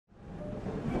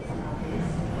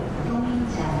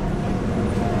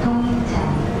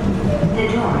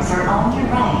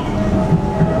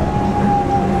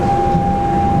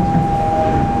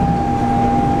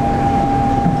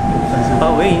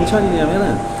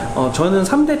저는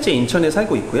 3대째 인천에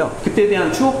살고 있고요. 그때에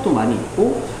대한 추억도 많이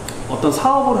있고 어떤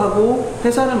사업을 하고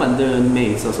회사를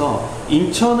만듦에 있어서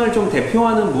인천을 좀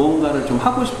대표하는 무언가를 좀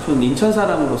하고 싶은 인천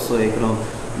사람으로서의 그런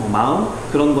마음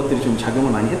그런 것들이 좀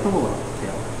작용을 많이 했던 것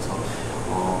같아요.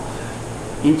 그래서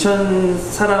인천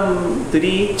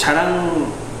사람들이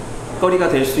자랑거리가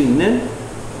될 수 있는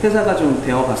회사가 좀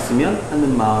되어봤으면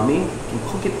하는 마음이 좀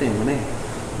컸기 때문에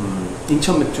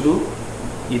인천 맥주로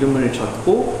이름을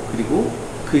졌고 그리고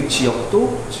그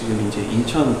지역도 지금 이제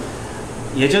인천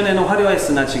예전에는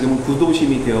화려했으나 지금은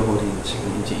구도심이 되어버린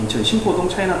지금 이제 인천 신포동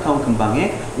차이나타운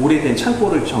근방에 오래된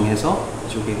창고를 정해서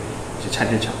이쪽에 이제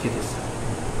자리를 잡게 됐어요.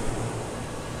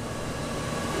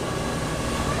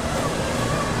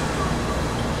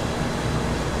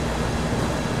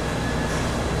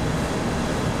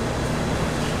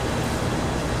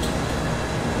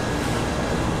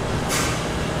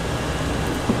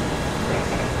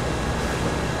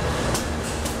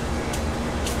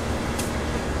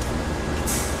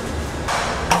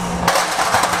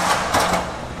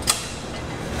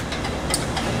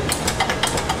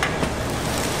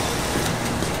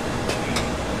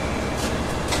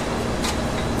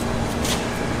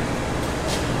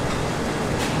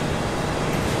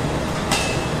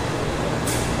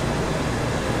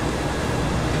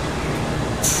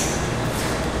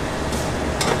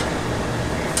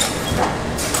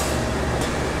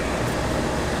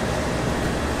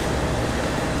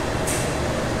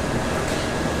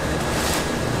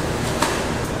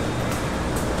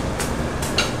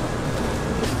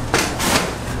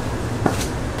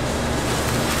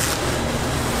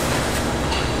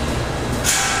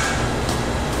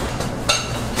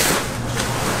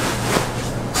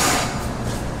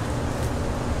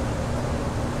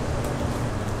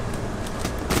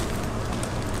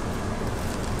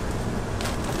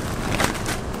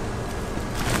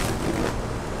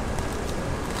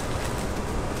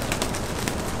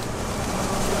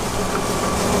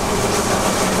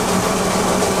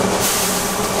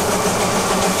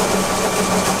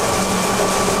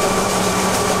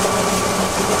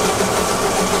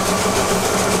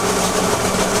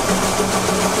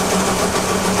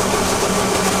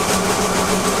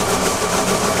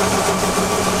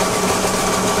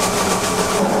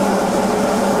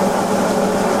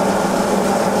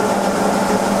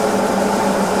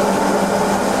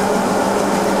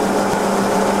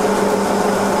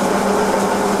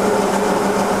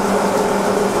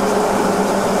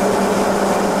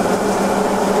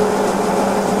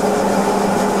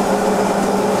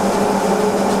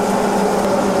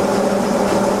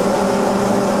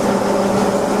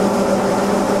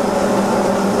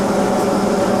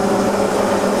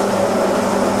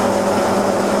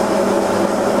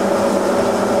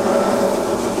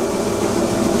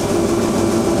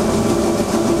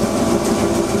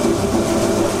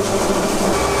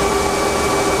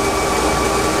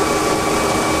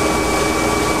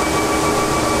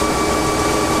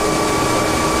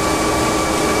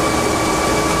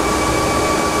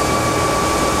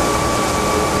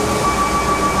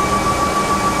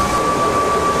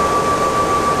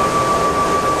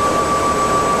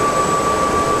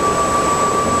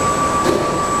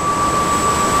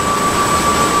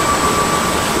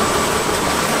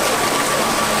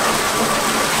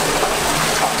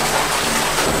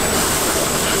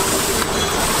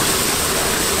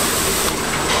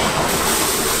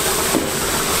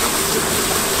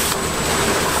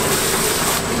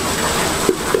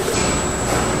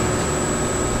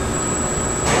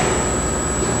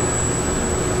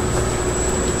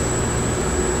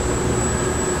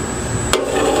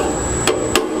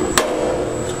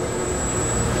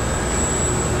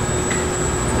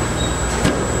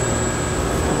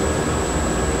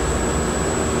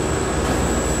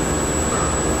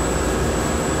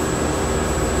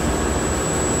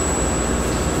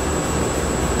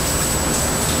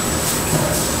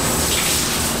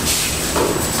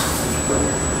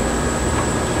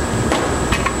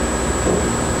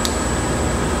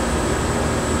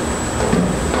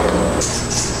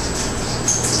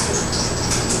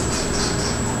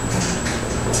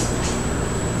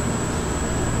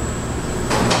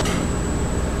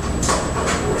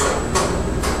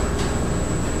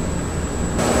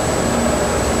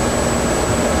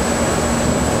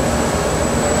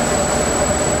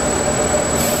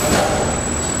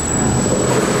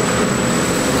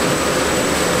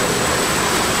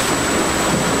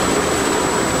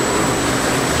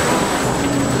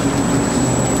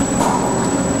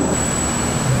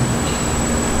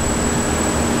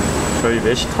 저희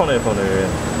매시턴에서는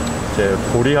이제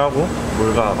보리하고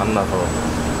물과 만나서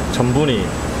전분이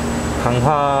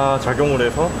당화 작용을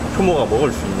해서 효모가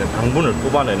먹을 수 있는 당분을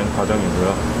뽑아내는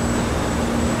과정이고요.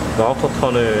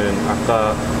 라우터턴은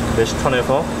아까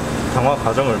매시턴에서 강화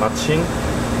과정을 마친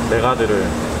메가드를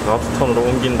라우터턴으로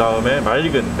옮긴 다음에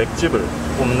맑은 맥즙을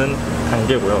뽑는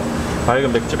단계고요.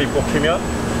 맑은 맥즙이 뽑히면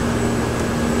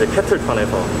이제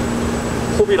캐틀턴에서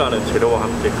홉이라는 재료와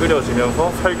함께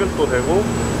끓여지면서 살균도 되고,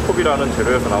 홉이라는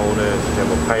재료에서 나오는 이제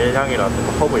뭐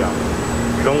과일향이라든가 허브향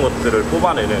이런 것들을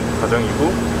뽑아내는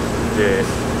과정이고, 이제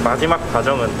마지막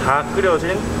과정은 다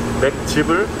끓여진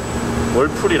맥즙을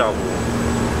월풀이라고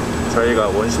저희가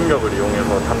원심력을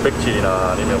이용해서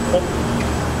단백질이나 아니면 홉,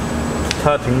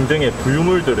 기타 등등의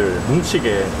부유물들을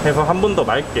뭉치게 해서 한 번 더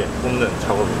맑게 뽑는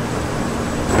작업입니다.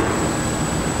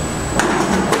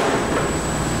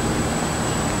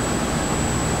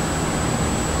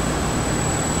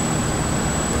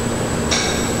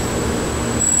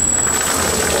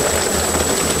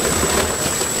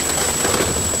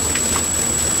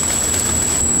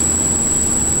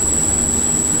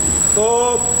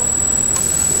 스톱!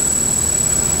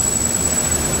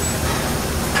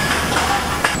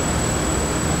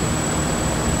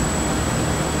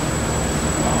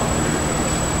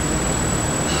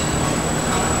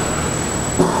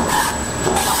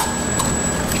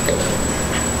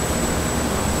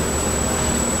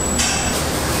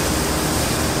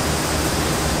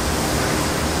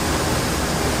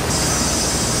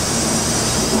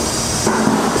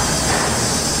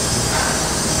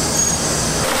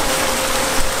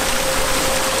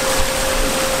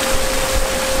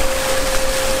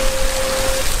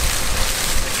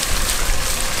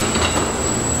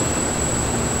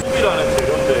 홉이라는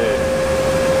재료인데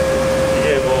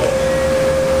이게 뭐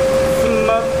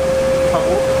쓴맛하고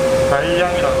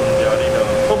과일향이라든지 아니면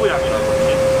허브향이라든지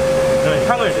그런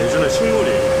향을 내주는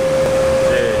식물이에요.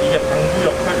 이제 이게 방부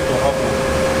역할도 하고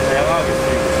다양하게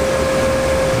쓰이고 있습니다.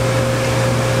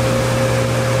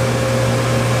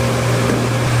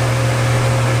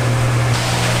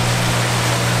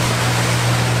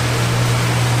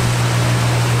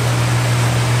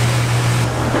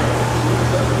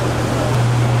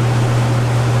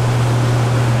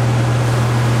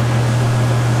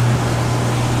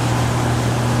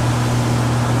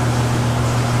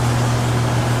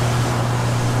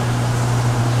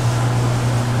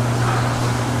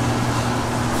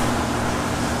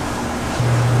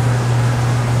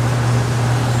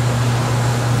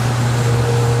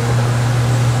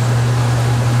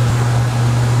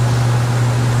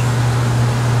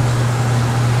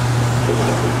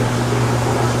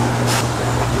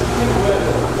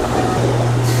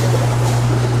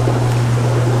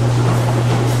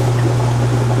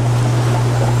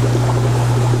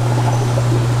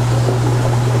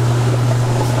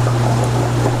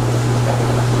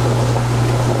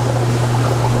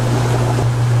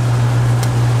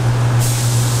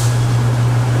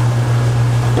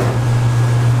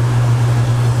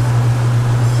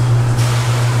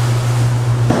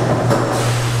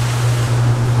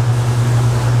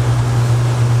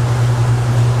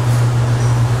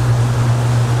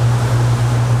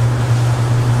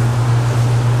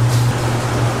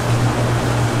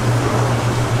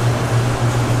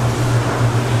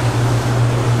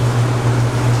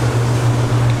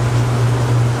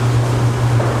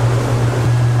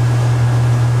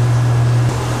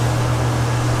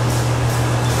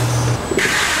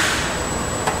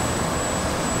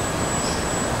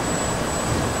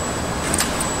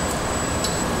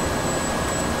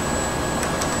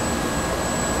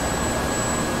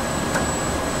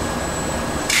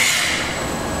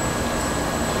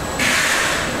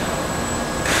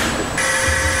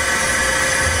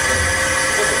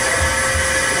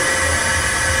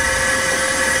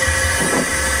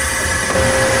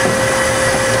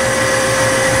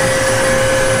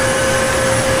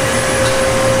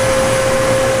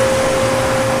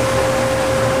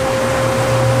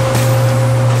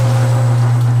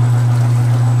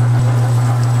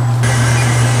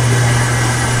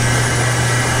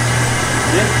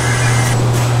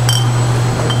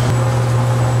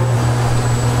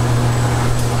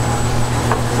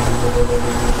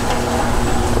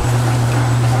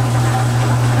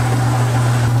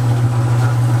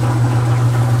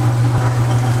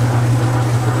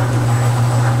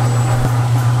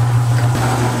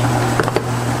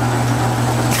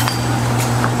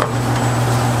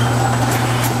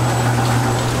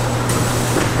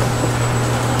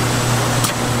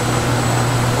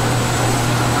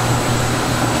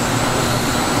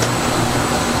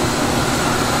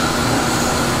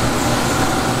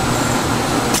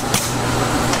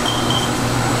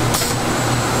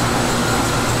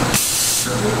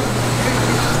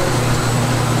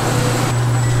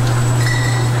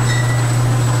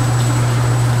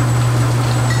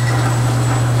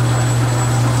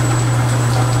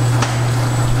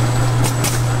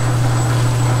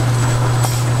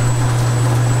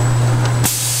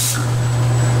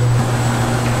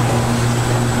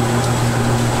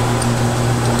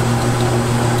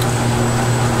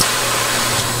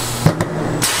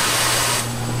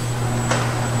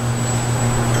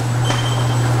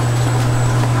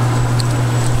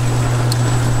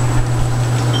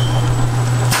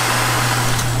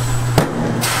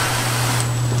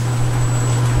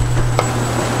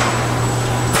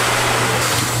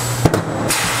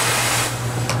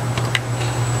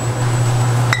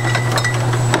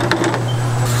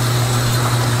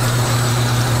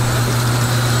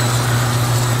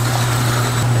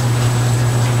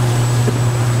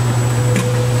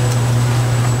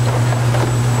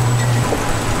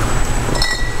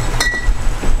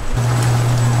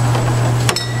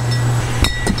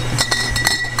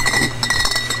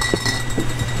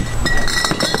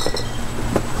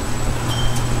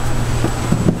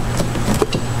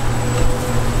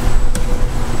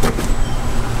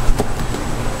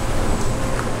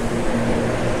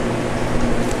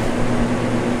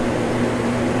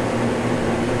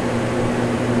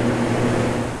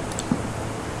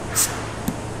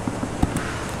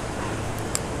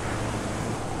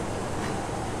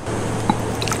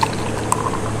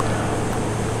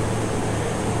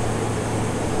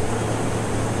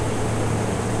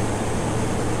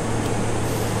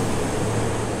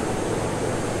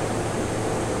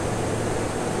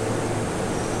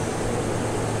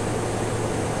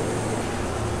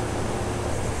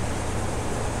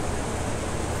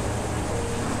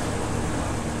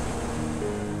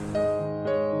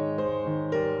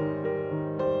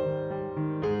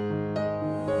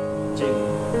 이제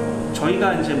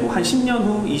저희가 이제 뭐 한 10년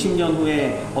후, 20년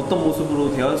후에 어떤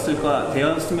모습으로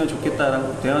되었으면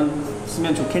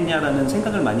좋겠냐라는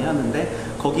생각을 많이 하는데,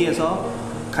 거기에서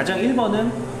가장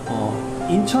 1번은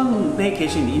인천에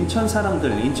계신 인천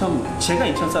사람들, 제가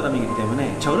인천 사람이기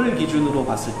때문에 저를 기준으로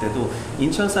봤을 때도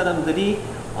인천 사람들이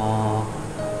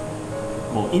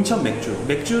뭐 인천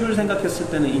맥주를 생각했을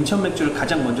때는 인천 맥주를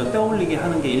가장 먼저 떠올리게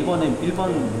하는 게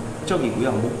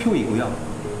 1번적이고요,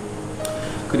 목표이고요.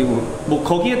 그리고 뭐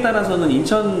거기에 따라서는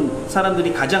인천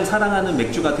사람들이 가장 사랑하는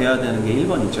맥주가 되어야 되는 게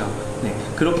 1번이죠. 네,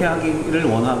 그렇게 하기를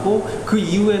원하고, 그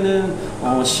이후에는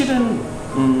실은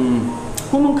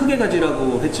꿈은 크게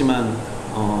가지라고 했지만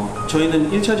저희는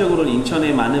 1차적으로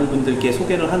인천에 많은 분들께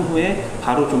소개를 한 후에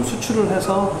바로 좀 수출을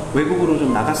해서 외국으로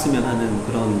좀 나갔으면 하는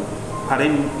그런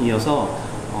바람이어서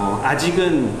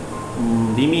아직은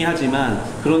미미하지만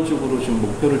그런 쪽으로 좀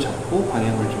목표를 잡고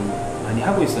방향을 좀 많이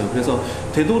하고 있어요. 그래서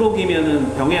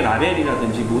되도록이면은 병의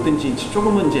라벨이라든지 뭐든지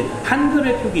조금은 이제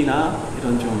한글의 표기나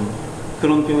이런 좀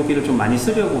그런 표기를 좀 많이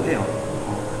쓰려고 해요.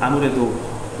 아무래도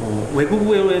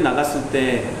외국에 나갔을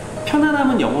때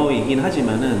편안함은 영어이긴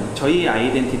하지만은 저희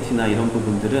아이덴티티나 이런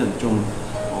부분들은 좀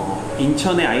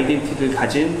인천의 아이덴티티를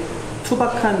가진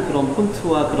투박한 그런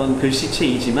폰트와 그런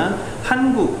글씨체이지만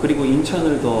한국 그리고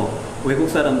인천을 더 외국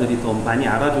사람들이 더 많이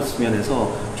알아줬으면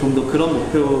해서 좀 더 그런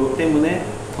목표 때문에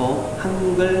더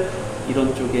한글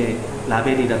이런 쪽에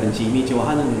라벨이라든지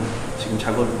이미지화하는 지금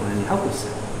작업을 많이 하고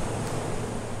있어요.